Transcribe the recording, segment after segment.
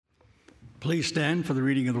Please stand for the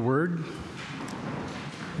reading of the Word.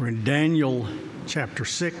 We're in Daniel chapter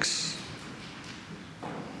 6.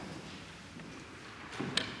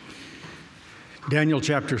 Daniel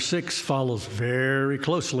chapter 6 follows very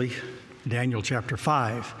closely Daniel chapter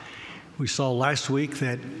 5. We saw last week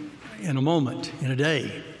that in a moment, in a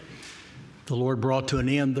day, the Lord brought to an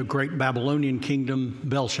end the great Babylonian kingdom.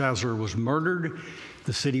 Belshazzar was murdered.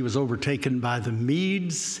 The city was overtaken by the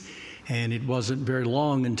Medes. And it wasn't very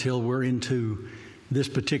long until we're into this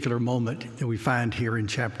particular moment that we find here in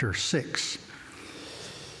chapter 6.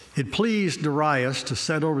 It pleased Darius to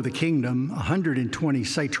set over the kingdom 120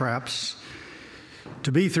 satraps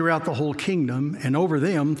to be throughout the whole kingdom, and over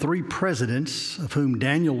them 3 presidents, of whom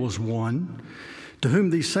Daniel was one, to whom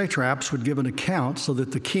these satraps would give an account so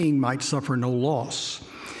that the king might suffer no loss.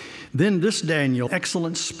 Then this Daniel,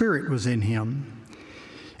 excellent spirit was in him,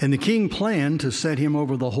 and the king planned to set him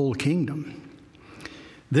over the whole kingdom.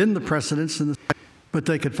 Then the presidents but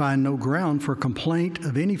they could find no ground for complaint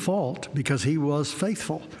of any fault, because he was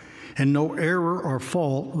faithful, and no error or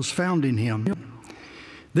fault was found in him.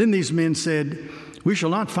 Then these men said, "We shall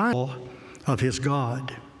not find fault of his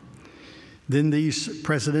God." Then these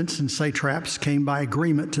presidents and satraps came by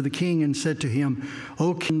agreement to the king and said to him,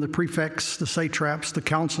 "O king, the prefects, the satraps, the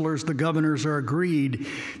counselors, the governors are agreed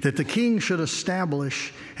that the king should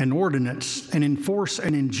establish an ordinance and enforce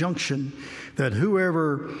an injunction that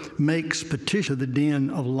whoever makes petition to the den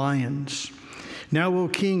of lions. Now, O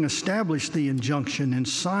king, establish the injunction and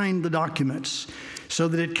sign the documents so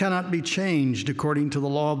that it cannot be changed according to the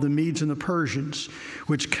law of the Medes and the Persians,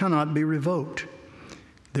 which cannot be revoked."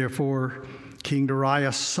 Therefore, King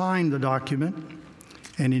Darius signed the document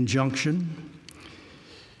and injunction.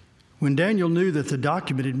 When Daniel knew that the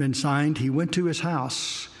document had been signed, he went to his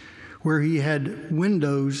house, where he had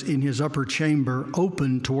windows in his upper chamber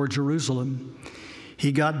open toward Jerusalem.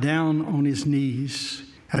 He got down on his knees,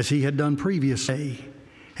 as he had done previously,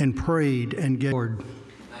 and prayed and gave Lord.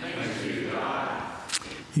 Thanks be to God.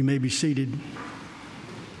 You may be seated.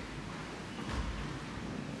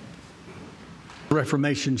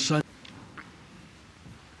 Reformation Sunday.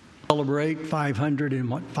 Celebrate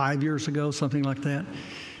 505 years ago, something like that,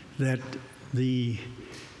 that the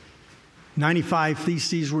 95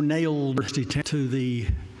 theses were nailed to the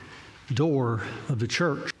door of the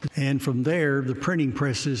church. And from there, the printing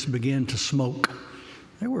presses began to smoke.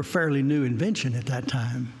 They were a fairly new invention at that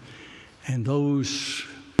time. And those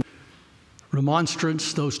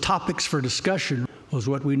remonstrants, those topics for discussion, was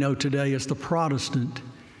what we know today as the Protestant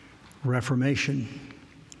Reformation.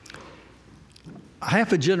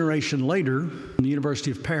 Half a generation later, in the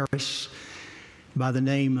University of Paris, by the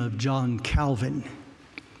name of John Calvin,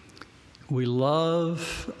 we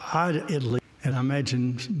love, and I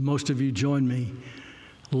imagine most of you join me,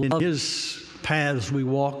 in his paths we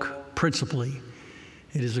walk principally.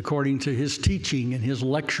 It is according to his teaching and his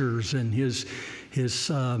lectures and his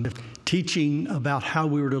teaching about how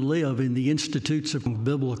we were to live in the institutes of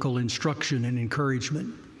biblical instruction and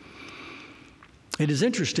encouragement. It is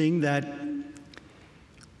interesting that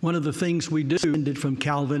one of the things we do from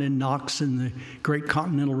Calvin and Knox and the great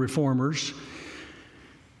continental reformers,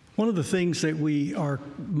 one of the things that we are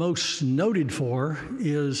most noted for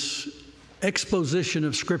is exposition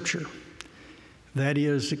of Scripture. That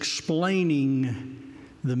is, explaining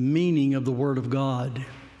the meaning of the Word of God.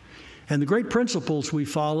 And the great principles we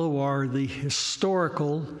follow are the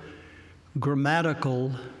historical,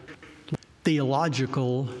 grammatical,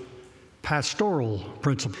 theological, pastoral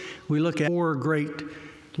principles. We look at 4 great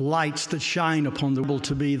lights that shine upon the world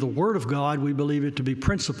to be the Word of God. We believe it to be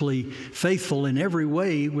principally faithful in every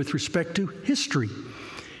way with respect to history.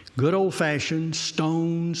 Good old-fashioned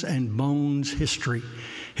stones and bones history.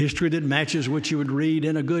 History that matches what you would read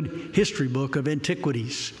in a good history book of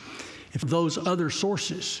antiquities. If those other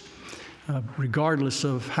sources, regardless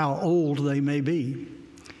of how old they may be,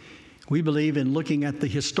 we believe in looking at the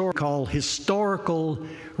historical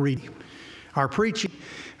reading. Our preaching,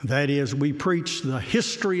 that is, we preach the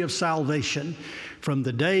history of salvation from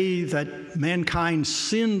the day that mankind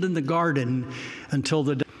sinned in the garden until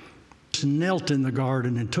the day he knelt in the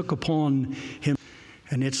garden and took upon him.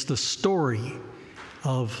 And it's the story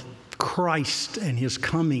of Christ and his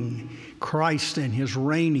coming, Christ and his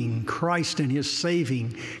reigning, Christ and his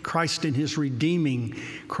saving, Christ and his redeeming,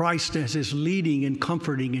 Christ as his leading and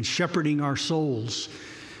comforting and shepherding our souls.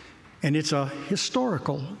 And it's a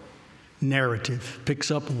historical narrative.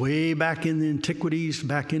 Picks up way back in the antiquities,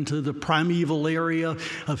 back into the primeval area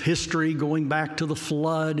of history, going back to the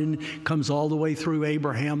flood, and comes all the way through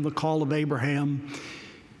Abraham, the call of Abraham,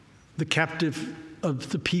 the captive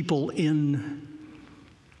of the people in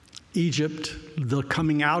Egypt, the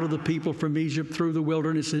coming out of the people from Egypt through the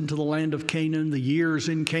wilderness into the land of Canaan, the years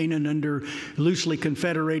in Canaan under loosely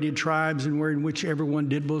confederated tribes and in which everyone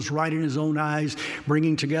did what was right in his own eyes,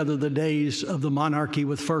 bringing together the days of the monarchy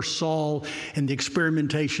with first Saul and the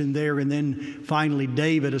experimentation there, and then finally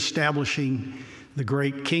David establishing the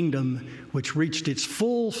great kingdom which reached its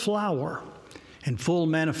full flower and full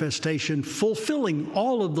manifestation, fulfilling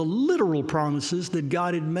all of the literal promises that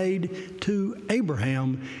God had made to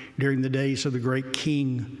Abraham during the days of the great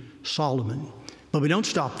King Solomon. But we don't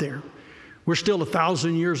stop there. We're still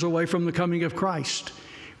 1,000 years away from the coming of Christ.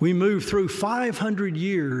 We move through 500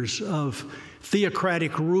 years of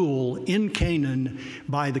theocratic rule in Canaan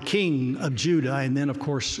by the king of Judah, and then, of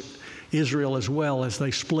course, Israel as well, as they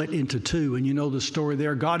split into two. And you know the story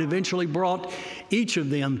there. God eventually brought each of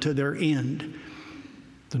them to their end.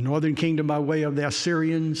 The northern kingdom by way of the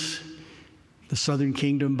Assyrians, the southern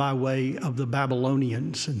kingdom by way of the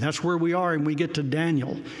Babylonians. And that's where we are, and we get to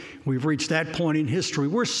Daniel. We've reached that point in history.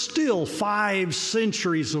 We're still 5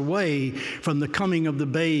 centuries away from the coming of the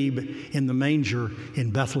babe in the manger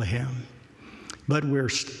in Bethlehem. But we're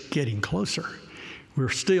getting closer. We're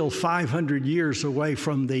still 500 years away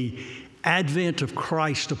from the advent of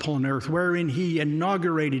Christ upon earth, wherein he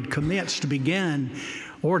inaugurated, commenced, began,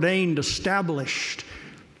 ordained, established,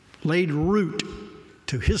 laid root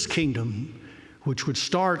to his kingdom, which would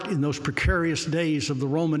start in those precarious days of the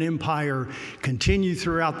Roman Empire, continue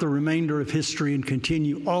throughout the remainder of history, and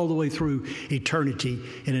continue all the way through eternity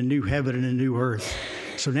in a new heaven and a new earth.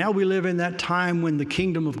 So now we live in that time when the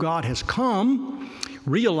kingdom of God has come,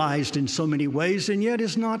 realized in so many ways, and yet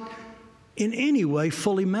is not in any way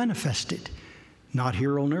fully manifested, not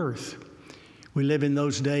here on earth. We live in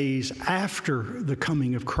those days after the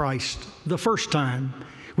coming of Christ the first time,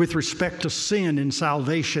 with respect to sin and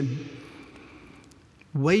salvation,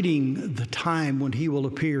 waiting the time when he will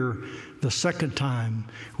appear the second time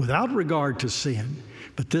without regard to sin,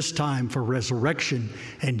 but this time for resurrection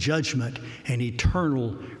and judgment and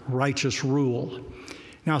eternal righteous rule.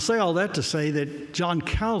 Now, I say all that to say that John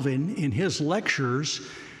Calvin, in his lectures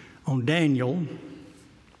on Daniel,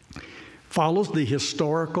 follows the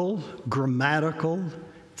historical, grammatical,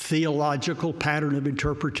 theological pattern of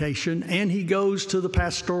interpretation, and he goes to the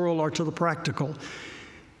pastoral or to the practical.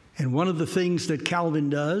 And one of the things that Calvin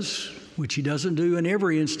does, which he doesn't do in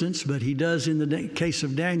every instance, but he does in the case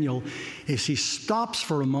of Daniel, is he stops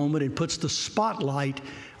for a moment and puts the spotlight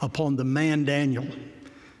upon the man Daniel,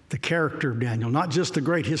 the character of Daniel, not just the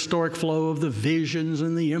great historic flow of the visions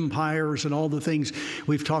and the empires and all the things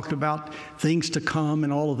we've talked about, things to come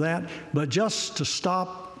and all of that, but just to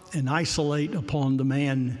stop and isolate upon the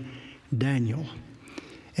man Daniel.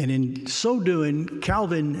 And in so doing,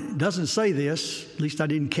 Calvin doesn't say this, at least I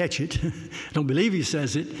didn't catch it. I don't believe he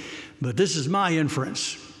says it, but this is my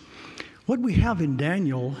inference. What we have in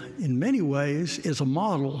Daniel, in many ways, is a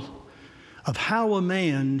model of how a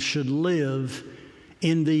man should live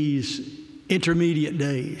in these intermediate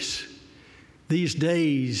days. These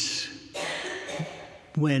days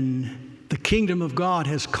when the kingdom of God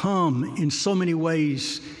has come in so many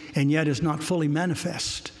ways and yet is not fully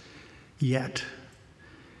manifest yet.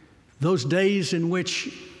 Those days in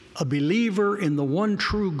which a believer in the one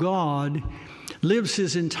true God lives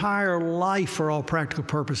his entire life, for all practical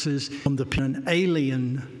purposes, from an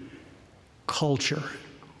alien culture,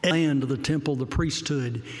 land, the temple, the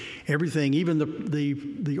priesthood, everything, even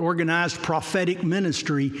the organized prophetic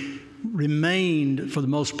ministry remained, for the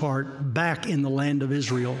most part, back in the land of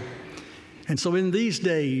Israel. And so in these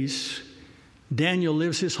days, Daniel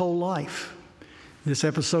lives his whole life. This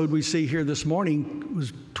episode we see here this morning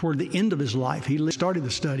was toward the end of his life. He started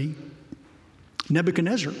the study.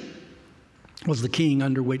 Nebuchadnezzar was the king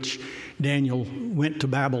under which Daniel went to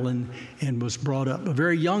Babylon and was brought up. A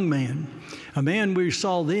very young man, a man we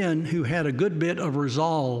saw then who had a good bit of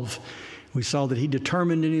resolve. We saw that he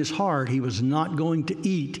determined in his heart he was not going to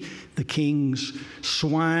eat the king's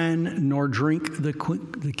swine nor drink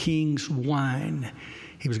the king's wine.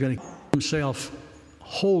 He was going to keep himself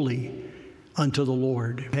holy unto the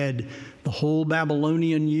Lord. Had the whole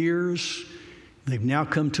Babylonian years. They've now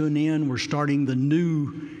come to an end. We're starting the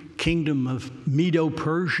new kingdom of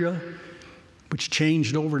Medo-Persia, which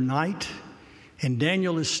changed overnight. And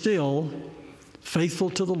Daniel is still faithful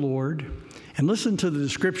to the Lord. And listen to the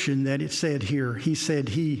description that it said here. He said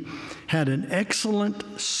he had an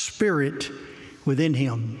excellent spirit within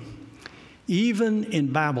him. Even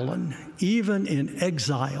in Babylon, even in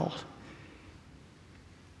exile,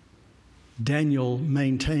 Daniel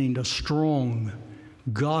maintained a strong,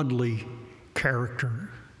 godly character,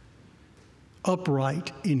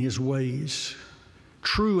 upright in his ways,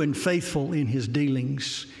 true and faithful in his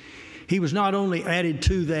dealings. he was not only added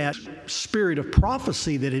to that spirit of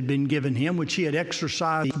prophecy that had been given him, which he had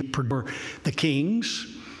exercised for the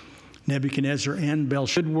kings, Nebuchadnezzar and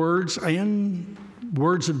Belshazzar, words and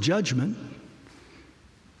words of judgment,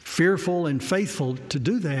 fearful and faithful to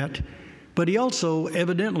do that, but he also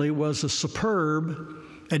evidently was a superb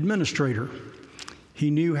administrator. He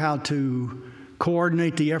knew how to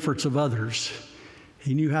coordinate the efforts of others.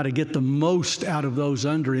 He knew how to get the most out of those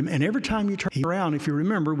under him. And every time you turn around, if you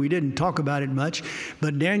remember, we didn't talk about it much,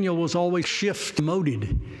 but Daniel was always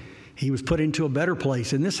promoted. He was put into a better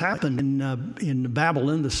place. And this happened in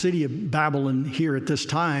Babylon, the city of Babylon here at this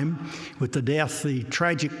time, with the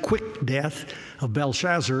tragic, quick death of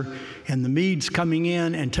Belshazzar, and the Medes coming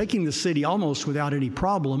in and taking the city almost without any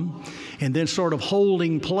problem, and then sort of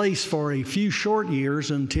holding place for a few short years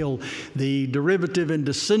until the derivative and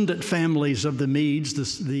descendant families of the Medes,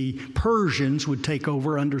 the Persians, would take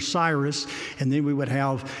over under Cyrus, and then we would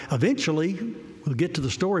have eventually, we'll get to the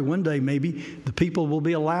story one day maybe, the people will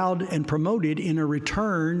be allowed and promoted in a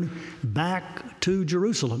return back to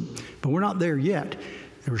Jerusalem. But we're not there yet.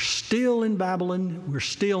 We're still in Babylon. We're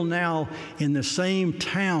still now in the same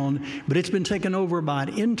town, but it's been taken over by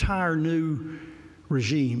an entire new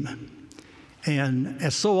regime. And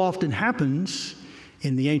as so often happens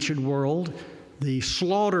in the ancient world, the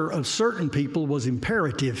slaughter of certain people was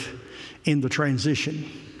imperative in the transition.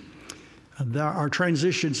 Our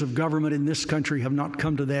transitions of government in this country have not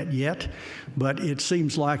come to that yet, but it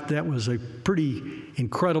seems like that was a pretty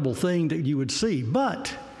incredible thing that you would see.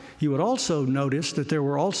 But you would also notice that there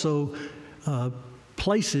were also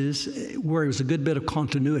places where it was a good bit of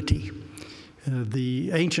continuity.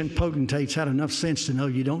 The ancient potentates had enough sense to know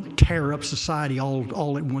you don't tear up society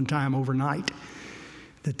all at one time overnight,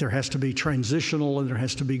 that there has to be transitional and there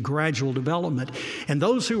has to be gradual development. And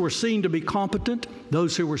those who were seen to be competent,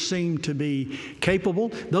 those who were seen to be capable,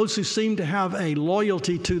 those who seemed to have a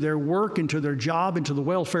loyalty to their work and to their job and to the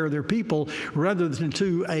welfare of their people rather than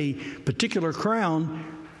to a particular crown,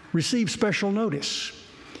 received special notice.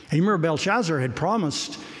 And you remember Belshazzar had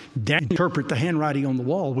promised Daniel to interpret the handwriting on the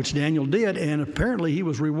wall, which Daniel did, and apparently he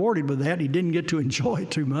was rewarded with that. He didn't get to enjoy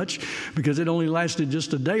it too much because it only lasted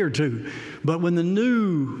just a day or two. But when the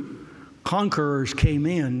new conquerors came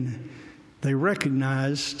in, they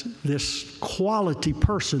recognized this quality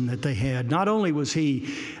person that they had. Not only was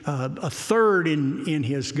he a third in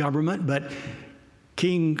his government, but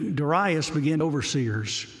King Darius began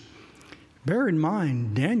overseers. Bear in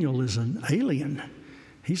mind, Daniel is an alien.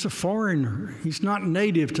 He's a foreigner. He's not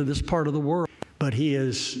native to this part of the world, but he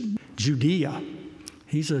is Judea.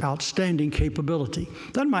 He's an outstanding capability.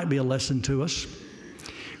 That might be a lesson to us.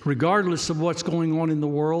 Regardless of what's going on in the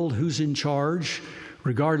world, who's in charge,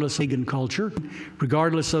 regardless of pagan culture,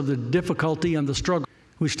 regardless of the difficulty and the struggle,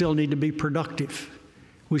 we still need to be productive.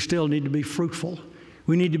 We still need to be fruitful.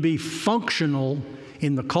 We need to be functional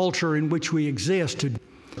in the culture in which we exist to do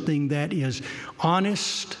something that is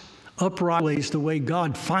honest, upright ways, the way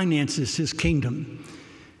God finances His kingdom.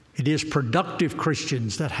 It is productive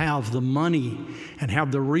Christians that have the money and have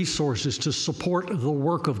the resources to support the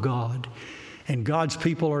work of God. And God's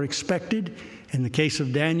people are expected. In the case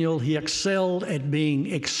of Daniel, he excelled at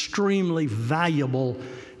being extremely valuable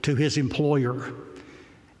to his employer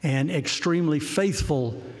and extremely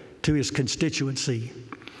faithful to his constituency.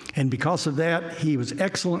 And because of that, he was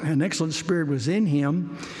excellent. An excellent spirit was in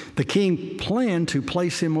him. The king planned to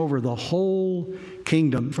place him over the whole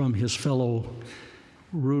kingdom from his fellow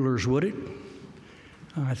rulers, would it?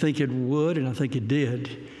 I think it would, and I think it did.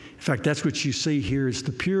 In fact, that's what you see here is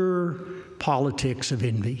the pure politics of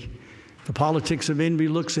envy. The politics of envy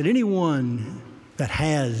looks at anyone that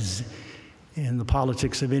has, and the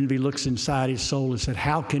politics of envy looks inside his soul and said,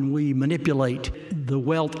 how can we manipulate the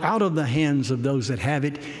wealth out of the hands of those that have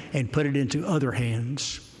it and put it into other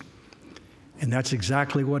hands? And that's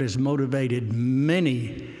exactly what has motivated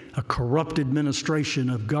many a corrupt administration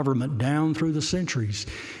of government down through the centuries,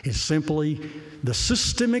 is simply the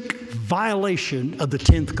systemic violation of the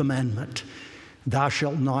 10th commandment, thou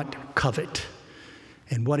shalt not covet.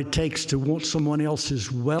 And what it takes to want someone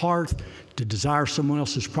else's wealth, to desire someone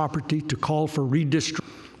else's property, to call for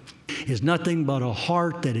redistribution, is nothing but a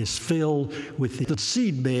heart that is filled with the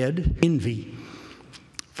seedbed envy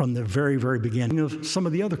from the very, very beginning of some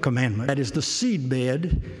of the other commandments. That is the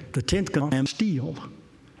seedbed, the 10th commandment, steal.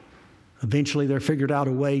 Eventually, they figured out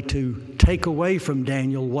a way to take away from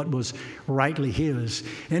Daniel what was rightly his.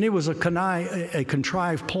 And it was a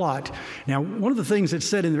contrived plot. Now, one of the things that's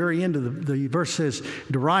said in the very end of the verse says,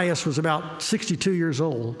 Darius was about 62 years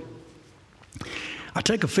old. I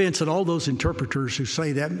take offense at all those interpreters who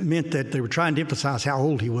say that meant that they were trying to emphasize how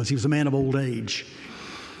old he was. He was a man of old age.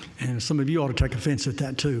 And some of you ought to take offense at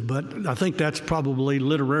that too, but I think that's probably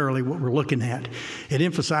literally what we're looking at. It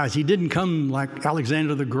emphasized he didn't come like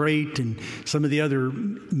Alexander the Great and some of the other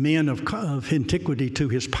men of antiquity to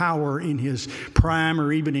his power in his prime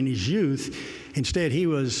or even in his youth. Instead, he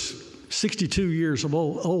was 62 years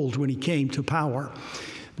old when he came to power.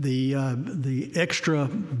 The extra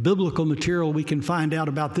biblical material we can find out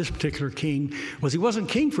about this particular king was he wasn't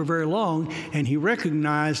king for very long, and he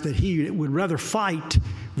recognized that he would rather fight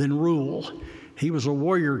than rule. He was a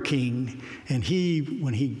warrior king, and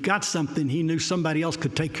when he got something, he knew somebody else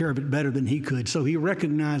could take care of it better than he could. So he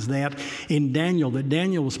recognized that in Daniel, that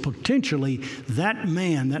Daniel was potentially that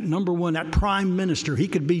man, that number one, that prime minister. He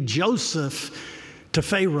could be Joseph to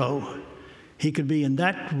Pharaoh. He could be in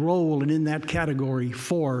that role and in that category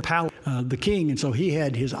for the king. And so he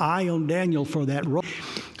had his eye on Daniel for that role,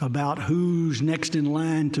 about who's next in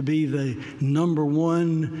line to be the number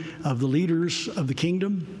one of the leaders of the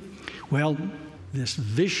kingdom. Well, this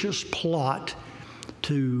vicious plot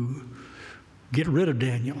to get rid of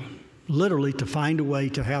Daniel, literally to find a way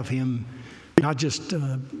to have him not just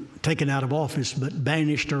taken out of office, but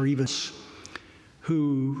banished, or even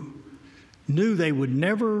who knew they would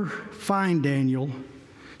never find Daniel,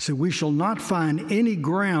 said, "We shall not find any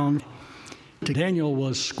ground." Daniel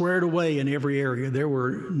was squared away in every area. There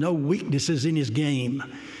were no weaknesses in his game.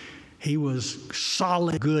 He was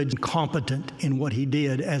solid, good, and competent in what he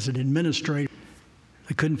did as an administrator.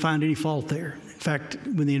 They couldn't find any fault there. In fact,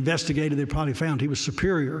 when they investigated, they probably found he was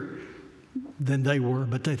superior than they were.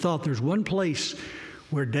 But they thought there's one place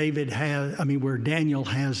where where Daniel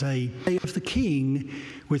has of the king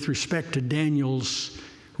with respect to Daniel's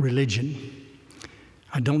religion.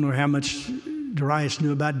 I don't know how much Darius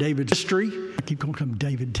knew about David's history. I keep calling him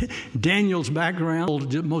David. Daniel's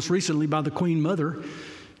background, most recently by the Queen Mother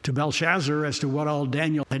to Belshazzar, as to what all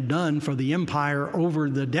Daniel had done for the empire over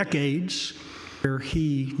the decades, where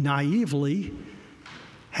he naively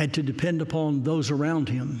had to depend upon those around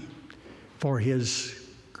him for his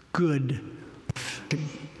good.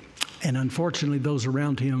 And unfortunately, those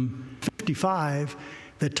around him, 55,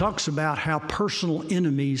 that talks about how personal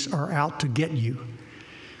enemies are out to get you.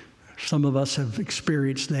 Some of us have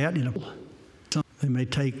experienced that. They may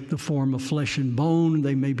take the form of flesh and bone.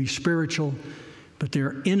 They may be spiritual, but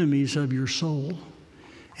they're enemies of your soul.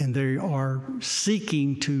 And they are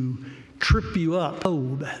seeking to trip you up.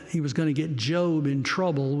 Job, he was going to get Job in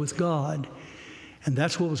trouble with God. And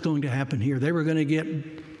that's what was going to happen here. They were going to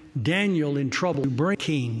get Daniel in trouble to bring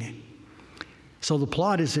king. So the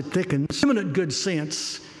plot is it thickens. Eminent good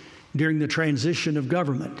sense during the transition of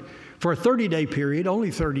government. For a 30-day period,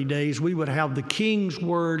 only 30 days, we would have the king's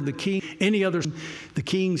word, the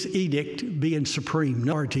king's edict being supreme,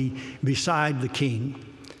 authority beside the king.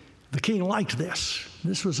 The king liked this.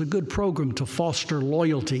 This was a good program to foster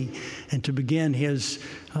loyalty and to begin his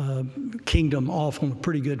kingdom off on a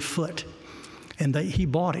pretty good foot. And he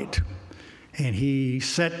bought it. And he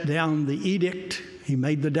set down the edict, he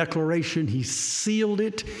made the declaration, he sealed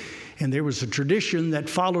it, and there was a tradition that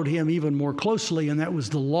followed him even more closely, and that was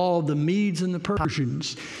the law of the Medes and the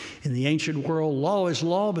Persians. In the ancient world, law is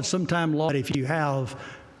law, but sometimes law, if you have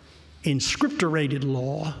inscripturated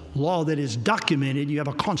law that is documented, you have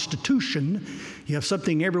a constitution, you have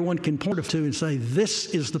something everyone can point to and say, this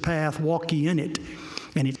is the path, walk ye in it.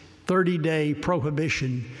 And it's 30-day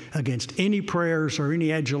prohibition against any prayers or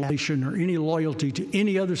any adulation or any loyalty to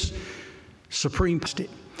any other supreme.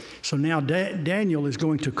 So now Daniel is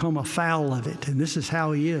going to come afoul of it, and this is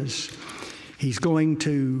how he is. He's going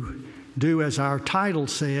to do as our title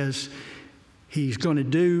says, he's going to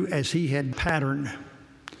do as he had patterned.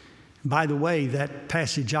 By the way, that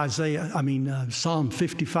passage, Psalm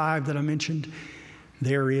 55 that I mentioned,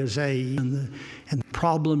 there is and the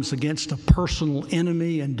problems against a personal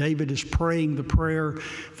enemy, and David is praying the prayer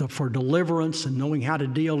for deliverance and knowing how to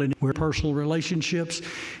deal in personal relationships.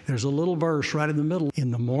 There's a little verse right in the middle. In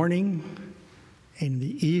the morning, in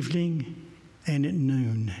the evening, and at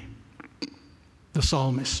noon. The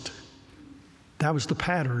psalmist. That was the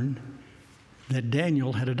pattern that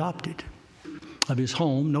Daniel had adopted of his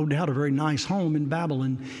home. No doubt a very nice home in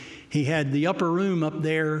Babylon. He had the upper room up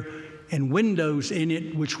there and windows in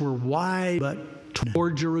it which were wide but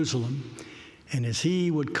toward Jerusalem. And as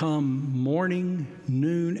he would come morning,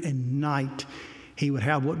 noon, and night, he would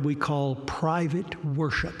have what we call private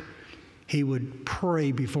worship. He would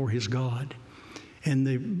pray before his God. And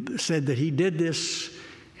they said that he did this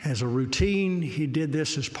as a routine. He did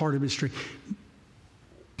this as part of his training.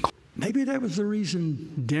 Maybe that was the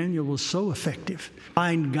reason Daniel was so effective.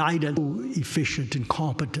 Divine guidance, so efficient and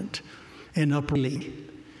competent and uprightly.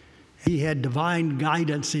 He had divine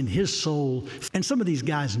guidance in his soul. And some of these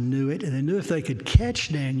guys knew it, and they knew if they could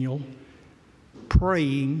catch Daniel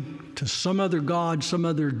praying to some other god, some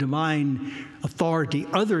other divine authority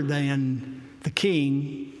other than the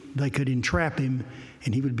king, they could entrap him,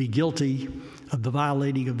 and he would be guilty of the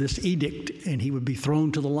violating of this edict, and he would be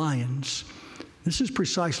thrown to the lions. This is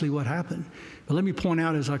precisely what happened. But let me point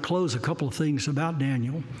out as I close a couple of things about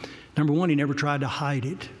Daniel. Number one, he never tried to hide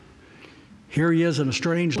it. Here he is in a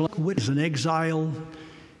strange land. He's an exile.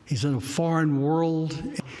 He's in a foreign world.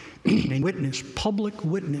 And public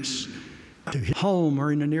witness to his home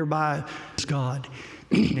or in the nearby God.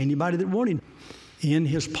 Anybody that wanted in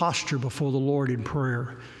his posture before the Lord in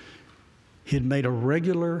prayer. He had made a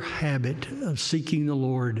regular habit of seeking the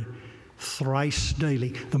Lord thrice daily.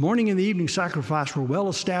 The morning and the evening sacrifice were well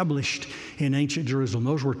established in ancient Jerusalem.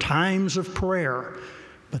 Those were times of prayer.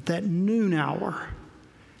 But that noon hour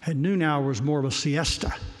was more of a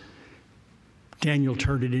siesta. Daniel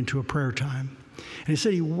turned it into a prayer time. And he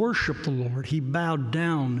said he worshiped the Lord. He bowed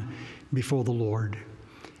down before the Lord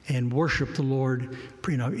and worshiped the Lord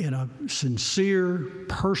in a sincere,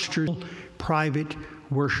 personal, private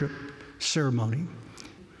worship ceremony.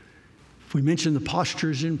 We mentioned the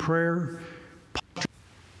postures in prayer,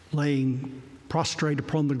 laying prostrate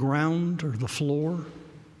upon the ground or the floor,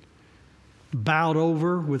 bowed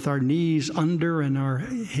over with our knees under and our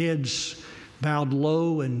heads bowed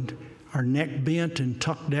low and our neck bent and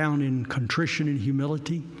tucked down in contrition and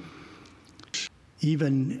humility.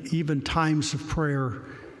 Even times of prayer,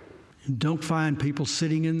 you don't find people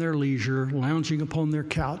sitting in their leisure, lounging upon their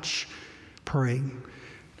couch, praying.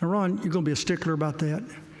 Now, Ron, you're going to be a stickler about that?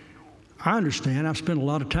 I understand. I've spent a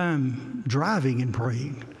lot of time driving and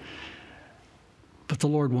praying. But the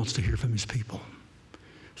Lord wants to hear from His people.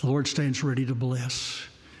 The Lord stands ready to bless.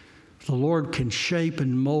 The Lord can shape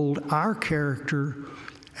and mold our character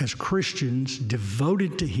as Christians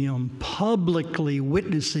devoted to Him, publicly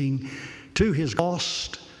witnessing to His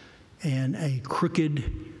lost and a crooked,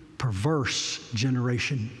 perverse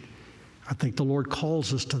generation. I think the Lord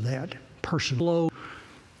calls us to that personal.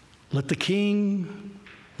 Let the King,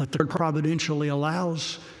 let the Lord providentially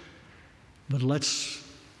allows, but let's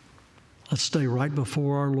stay right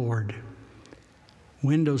before our Lord.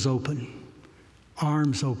 Windows open,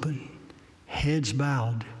 arms open, heads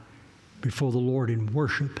bowed before the Lord in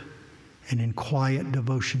worship and in quiet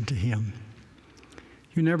devotion to Him.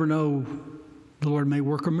 You never know, the Lord may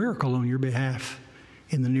work a miracle on your behalf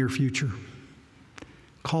in the near future.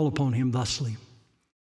 Call upon Him thusly.